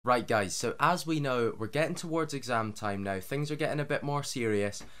Right guys, so as we know, we're getting towards exam time now, things are getting a bit more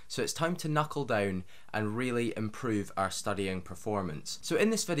serious, so it's time to knuckle down and really improve our studying performance. So in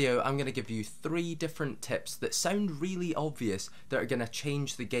this video, I'm going to give you 3 different tips that sound really obvious that are going to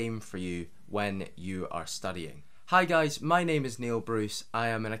change the game for you when you are studying. Hi guys, my name is Neil Bruce. I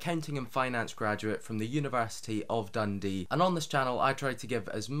am an accounting and finance graduate from the University of Dundee, and on this channel I try to give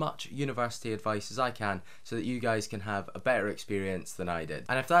as much university advice as I can so that you guys can have a better experience than I did.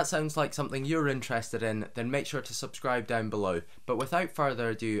 And if that sounds like something you're interested in, then make sure to subscribe down below. But without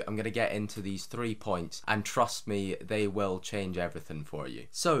further ado, I'm going to get into these 3 points, and trust me, they will change everything for you.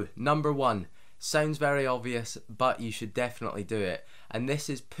 So, number 1. Sounds very obvious, but you should definitely do it. And this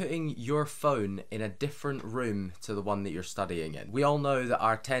is putting your phone in a different room to the one that you're studying in. We all know that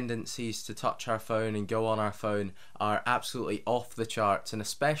our tendencies to touch our phone and go on our phone are absolutely off the charts, and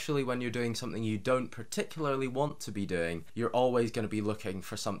especially when you're doing something you don't particularly want to be doing, you're always going to be looking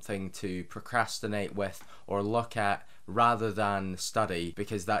for something to procrastinate with or look at rather than study,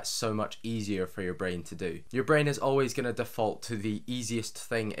 because that's so much easier for your brain to do. Your brain is always going to default to the easiest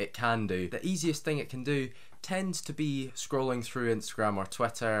thing it can do. The easiest thing it can do tends to be scrolling through Instagram or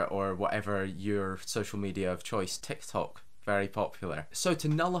Twitter or whatever your social media of choice. TikTok, very popular. So to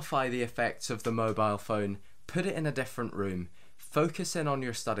nullify the effects of the mobile phone, put it in a different room, focus in on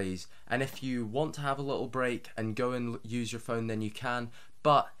your studies, and if you want to have a little break and go and use your phone, then you can,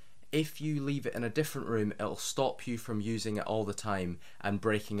 but if you leave it in a different room, it'll stop you from using it all the time and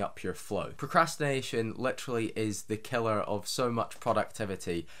breaking up your flow. Procrastination literally is the killer of so much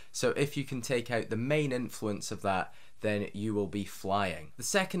productivity, so if you can take out the main influence of that, then you will be flying. The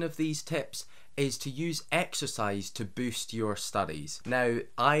second of these tips is to use exercise to boost your studies. Now,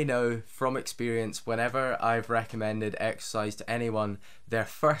 I know from experience, whenever I've recommended exercise to anyone, their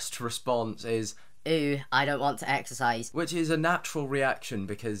first response is, "Ooh, I don't want to exercise." Which is a natural reaction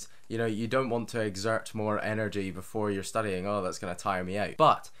because, you know, you don't want to exert more energy before you're studying. Oh, that's going to tire me out.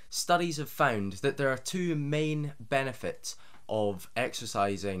 But studies have found that there are 2 main benefits of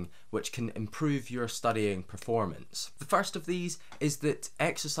exercising which can improve your studying performance. The first of these is that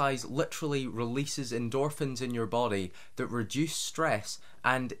exercise literally releases endorphins in your body that reduce stress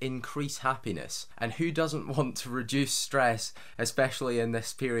and increase happiness. And who doesn't want to reduce stress, especially in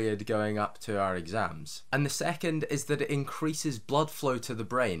this period going up to our exams? And the second is that it increases blood flow to the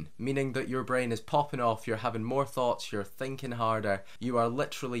brain, meaning that your brain is popping off, you're having more thoughts, you're thinking harder, you are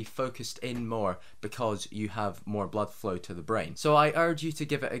literally focused in more because you have more blood flow to the brain. So I urge you to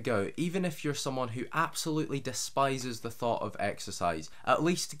give it a go. Even if you're someone who absolutely despises the thought of exercise, at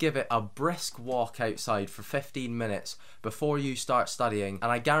least give it a brisk walk outside for 15 minutes before you start studying,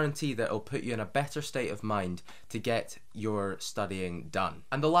 and I guarantee that it'll put you in a better state of mind to get your studying done.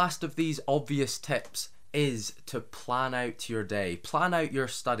 And the last of these obvious tips is to plan out your day, plan out your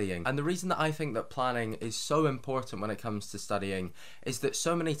studying. And the reason that I think that planning is so important when it comes to studying is that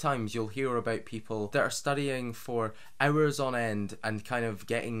so many times you'll hear about people that are studying for hours on end and kind of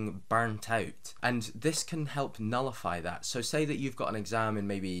getting burnt out, and this can help nullify that. So say that you've got an exam in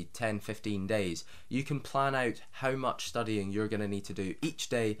maybe 10-15 days, you can plan out how much studying you're going to need to do each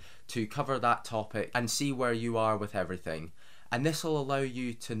day to cover that topic and see where you are with everything. And this will allow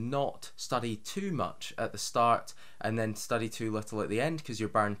you to not study too much at the start and then study too little at the end because you're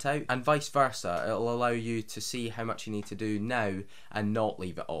burnt out, and vice versa. It'll allow you to see how much you need to do now and not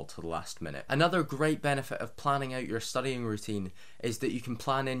leave it all to the last minute. Another great benefit of planning out your studying routine is that you can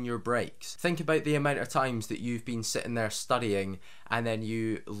plan in your breaks. Think about the amount of times that you've been sitting there studying and then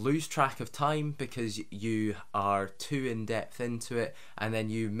you lose track of time because you are too in depth into it, and then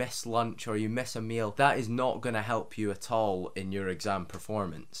you miss lunch or you miss a meal. That is not going to help you at all in your exam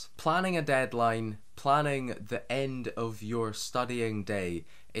performance. Planning a deadline, planning the end of your studying day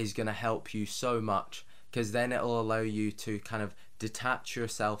is going to help you so much, because then it'll allow you to kind of detach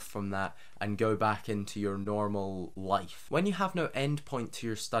yourself from that and go back into your normal life. When you have no end point to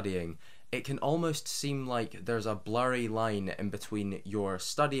your studying, it can almost seem like there's a blurry line in between your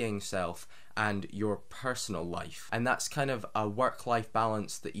studying self and your personal life, and that's kind of a work-life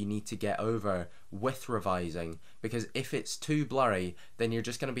balance that you need to get over with revising, because if it's too blurry, then you're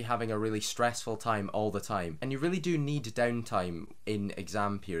just going to be having a really stressful time all the time, and you really do need downtime in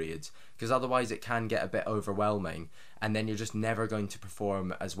exam periods, because otherwise it can get a bit overwhelming and then you're just never going to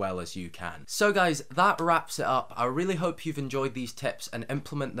perform as well as you can. So guys, that wraps it up. I really hope you've enjoyed these tips and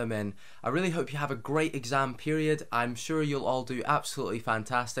implement them in. I really hope you have a great exam period. I'm sure you'll all do absolutely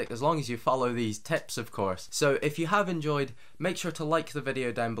fantastic as long as you follow follow these tips, of course. So if you have enjoyed, make sure to like the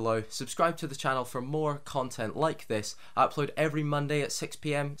video down below, subscribe to the channel for more content like this. I upload every Monday at 6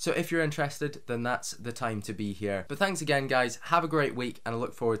 PM, so if you're interested, then that's the time to be here. But thanks again, guys, have a great week, and I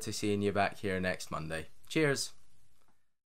look forward to seeing you back here next Monday. Cheers!